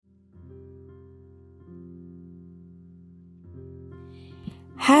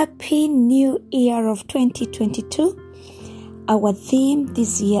Happy New Year of 2022. Our theme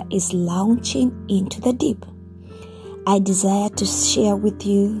this year is launching into the deep. I desire to share with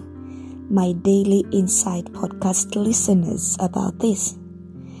you, my daily insight podcast listeners, about this.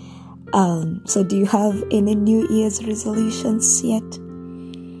 So do you have any New Year's resolutions yet?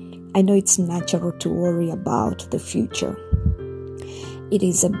 I know it's natural to worry about the future. It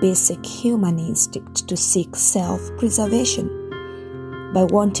is a basic human instinct to seek self-preservation by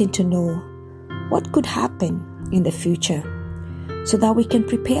wanting to know what could happen in the future so that we can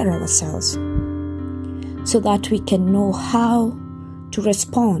prepare ourselves, so that we can know how to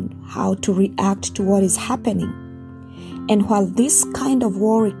respond, how to react to what is happening. And while this kind of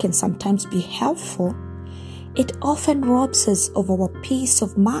worry can sometimes be helpful, it often robs us of our peace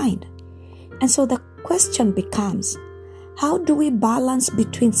of mind. And so the question becomes, how do we balance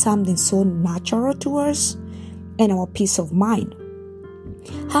between something so natural to us and our peace of mind?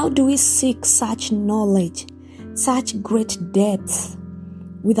 How do we seek such knowledge, such great depth,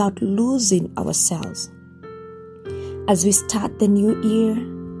 without losing ourselves? As we start the new year,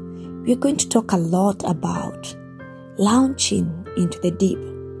 we're going to talk a lot about launching into the deep,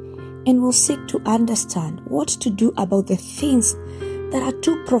 and we'll seek to understand what to do about the things that are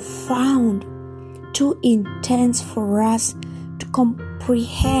too profound, too intense for us to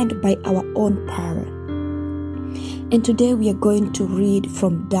comprehend by our own power. And today we are going to read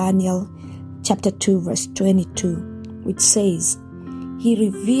from Daniel chapter 2 verse 22, which says, "He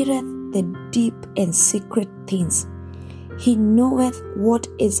revealeth the deep and secret things. He knoweth what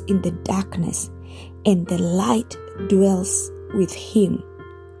is in the darkness, and the light dwells with him."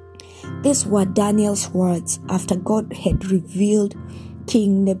 These were Daniel's words after God had revealed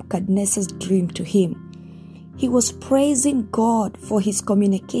King Nebuchadnezzar's dream to him. He was praising God for his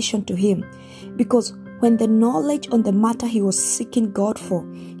communication to him, because when the knowledge on the matter he was seeking God for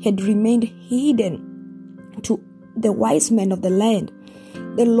had remained hidden to the wise men of the land,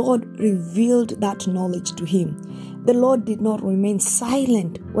 the Lord revealed that knowledge to him. The Lord did not remain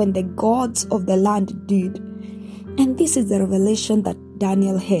silent when the gods of the land did. And this is the revelation that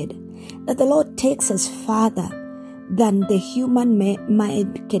Daniel had, that the Lord takes us farther than the human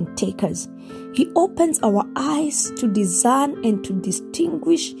mind can take us. He opens our eyes to discern and to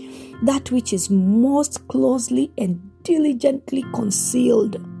distinguish that which is most closely and diligently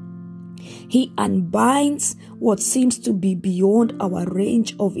concealed. He unbinds what seems to be beyond our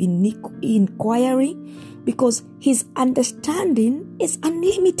range of inquiry, because his understanding is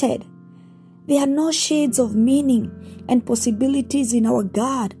unlimited. There are no shades of meaning and possibilities in our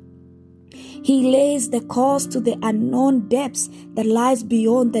God. He lays the course to the unknown depths that lies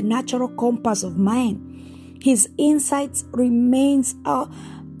beyond the natural compass of man. His insights remains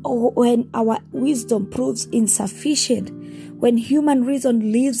when our wisdom proves insufficient, when human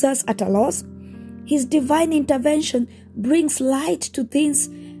reason leaves us at a loss. His divine intervention brings light to things.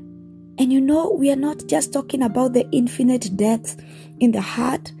 And we are not just talking about the infinite depth in the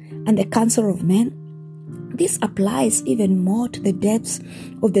heart and the counsel of men. This applies even more to the depths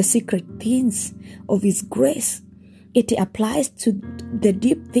of the secret things of His grace. It applies to the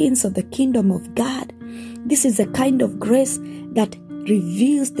deep things of the kingdom of God. This is a kind of grace that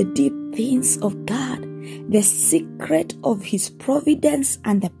reveals the deep things of God, the secret of His providence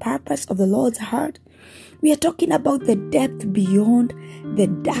and the purpose of the Lord's heart. We are talking about the depth beyond the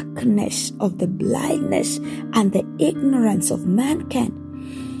darkness of the blindness and the ignorance of mankind.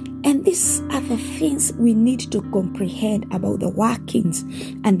 And these are the things we need to comprehend about the workings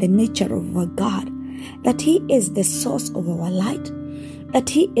and the nature of our God, that He is the source of our light,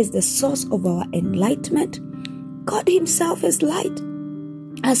 that He is the source of our enlightenment. God Himself is light.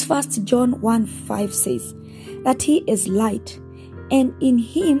 As 1 John 1:5 says, that He is light, and in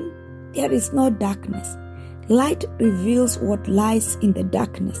Him there is no darkness. Light reveals what lies in the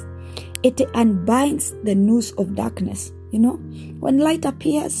darkness. It unbinds the noose of darkness. When light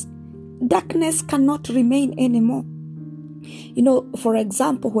appears, darkness cannot remain anymore. For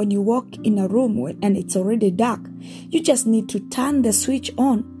example, when you walk in a room and it's already dark, you just need to turn the switch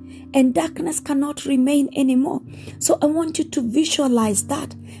on and darkness cannot remain anymore. So I want you to visualize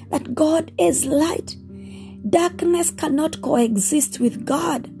that God is light. Darkness cannot coexist with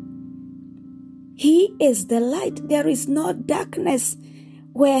God. He is the light. There is no darkness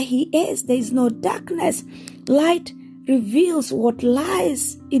where He is. There is no darkness. Light reveals what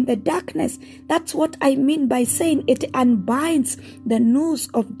lies in the darkness. That's what I mean by saying it unbinds the noose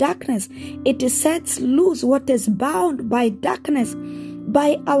of darkness. It sets loose what is bound by darkness,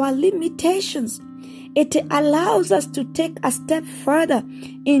 by our limitations. It allows us to take a step further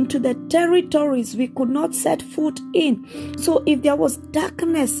into the territories we could not set foot in. So if there was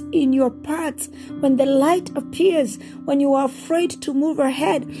darkness in your paths, when the light appears, when you are afraid to move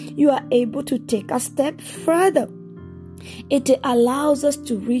ahead, you are able to take a step further. It allows us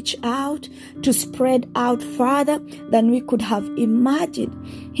to reach out, to spread out farther than we could have imagined.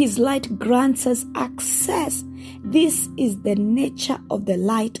 His light grants us access. This is the nature of the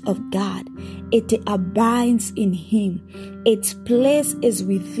light of God. It abides in Him. Its place is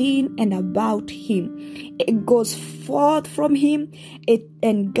within and about Him. It goes forth from Him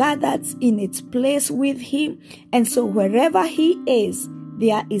and gathers in its place with Him. And so wherever He is,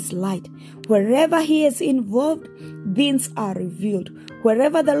 there is light. Wherever He is involved, things are revealed.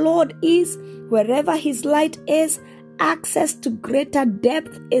 Wherever the Lord is, wherever His light is, access to greater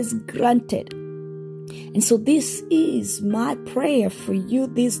depth is granted. And so this is my prayer for you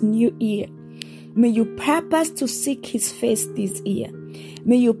this new year. May you purpose to seek His face this year.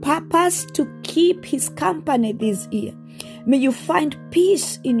 May you purpose to keep His company this year. May you find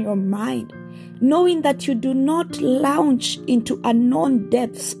peace in your mind, knowing that you do not launch into unknown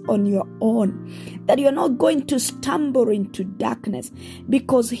depths on your own, that you're not going to stumble into darkness,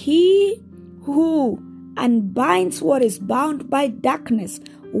 because He who unbinds what is bound by darkness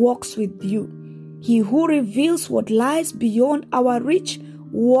walks with you. He who reveals what lies beyond our reach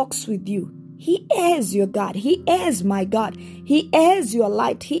walks with you. He is your God. He is my God. He is your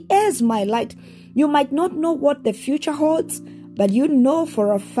light. He is my light. You might not know what the future holds, but you know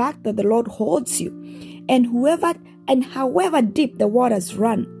for a fact that the Lord holds you. And however deep the waters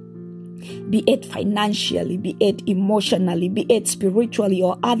run, be it financially, be it emotionally, be it spiritually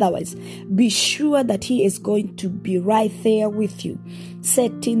or otherwise, be sure that He is going to be right there with you,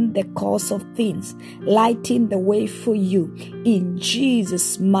 setting the course of things, lighting the way for you. In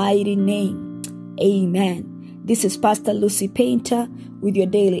Jesus' mighty name, amen. This is Pastor Lucy Painter with your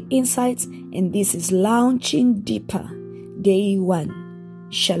daily insights, and this is Launching Deeper, Day 1.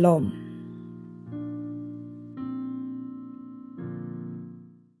 Shalom.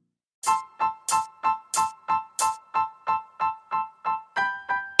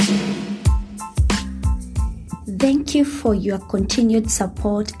 Thank you for your continued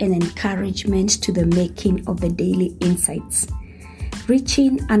support and encouragement to the making of the Daily Insights,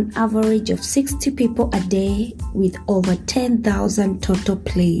 reaching an average of 60 people a day with over 10,000 total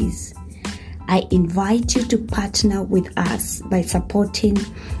plays. I invite you to partner with us by supporting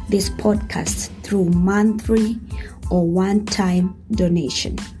this podcast through monthly or one-time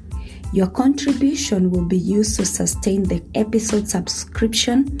donation. Your contribution will be used to sustain the episode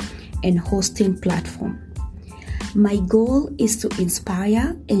subscription and hosting platform. My goal is to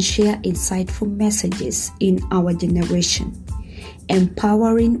inspire and share insightful messages in our generation,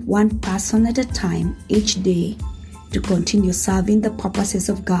 empowering one person at a time each day to continue serving the purposes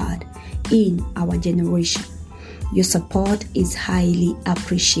of God in our generation. Your support is highly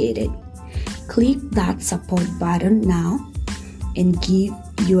appreciated. Click that support button now and give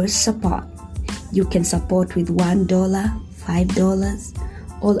your support. You can support with $1, $5,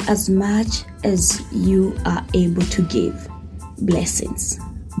 or as much as you are able to give. Blessings.